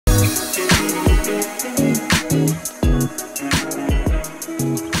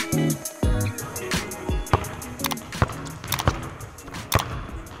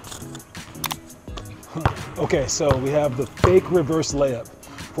Okay, so we have the fake reverse layup.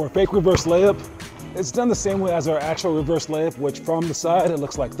 For a fake reverse layup, it's done the same way as our actual reverse layup, which from the side, it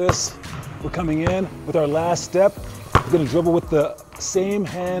looks like this. We're coming in with our last step. We're gonna dribble with the same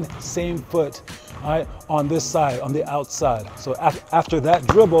hand, same foot, all right, on this side, on the outside. So after that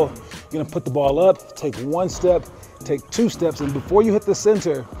dribble, you're gonna put the ball up, take one step, take two steps, and before you hit the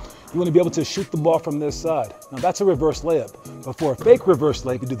center, you want to be able to shoot the ball from this side. Now that's a reverse layup. But for a fake reverse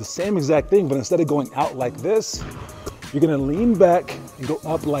layup, you do the same exact thing, but instead of going out like this, you're gonna lean back and go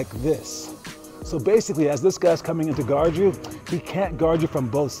up like this. So basically, as this guy's coming in to guard you, he can't guard you from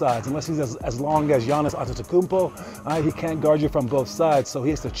both sides. Unless he's as long as Giannis Antetokounmpo, he can't guard you from both sides. So he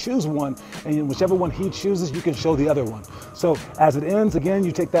has to choose one, and whichever one he chooses, you can show the other one. So as it ends, again,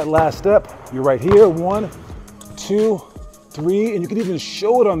 you take that last step. You're right here, 1, 2, 3, and you can even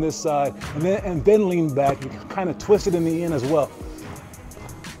show it on this side, and then lean back. You can kind of twist it in the end as well.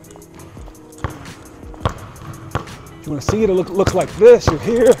 If you want to see it, it looks like this. You're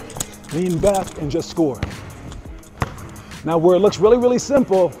here, lean back, and just score. Now where it looks really, really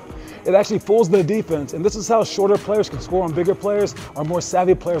simple, it actually fools the defense, and this is how shorter players can score on bigger players, or more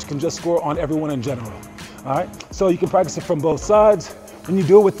savvy players can just score on everyone in general. All right, so you can practice it from both sides. When you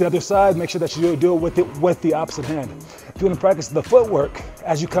do it with the other side, make sure that you do it with the opposite hand. If you want to practice the footwork,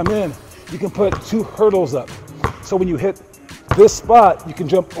 as you come in, you can put 2 hurdles up. So when you hit this spot, you can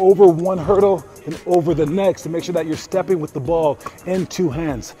jump over one hurdle and over the next to make sure that you're stepping with the ball in 2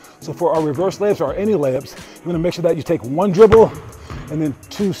 hands. So for our reverse layups or any layups, you're going to make sure that you take 1 dribble and then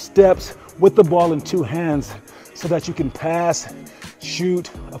 2 steps with the ball in 2 hands so that you can pass, shoot,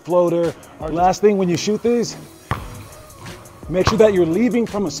 a floater. Our last thing when you shoot these, make sure that you're leaving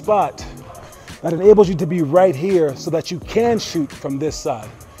from a spot that enables you to be right here so that you can shoot from this side,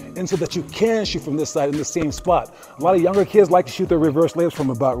 and so that you can shoot from this side in the same spot. A lot of younger kids like to shoot their reverse layups from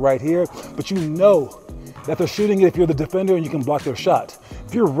about right here, but you know that they're shooting it if you're the defender and you can block their shot.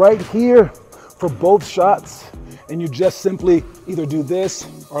 If you're right here for both shots and you just simply either do this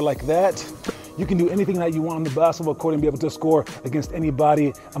or like that, you can do anything that you want on the basketball court and be able to score against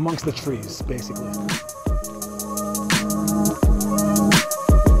anybody amongst the trees, basically.